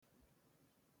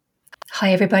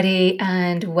Hi, everybody,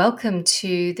 and welcome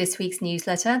to this week's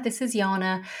newsletter. This is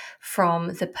Yana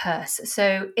from The Purse.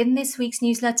 So, in this week's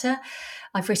newsletter,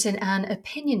 I've written an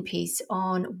opinion piece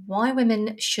on why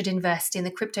women should invest in the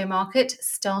crypto market,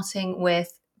 starting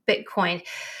with Bitcoin.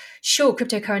 Sure,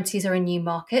 cryptocurrencies are a new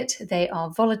market, they are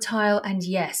volatile, and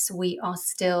yes, we are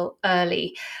still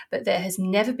early, but there has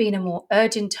never been a more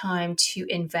urgent time to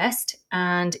invest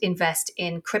and invest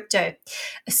in crypto,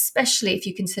 especially if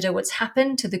you consider what's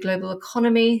happened to the global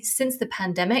economy since the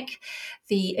pandemic,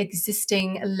 the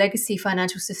existing legacy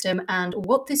financial system, and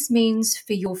what this means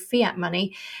for your fiat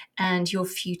money and your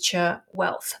future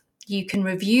wealth. You can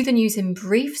review the news in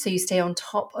brief so you stay on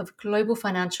top of global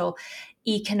financial,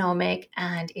 economic,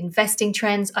 and investing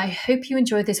trends. I hope you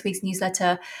enjoyed this week's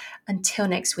newsletter. Until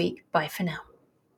next week, bye for now.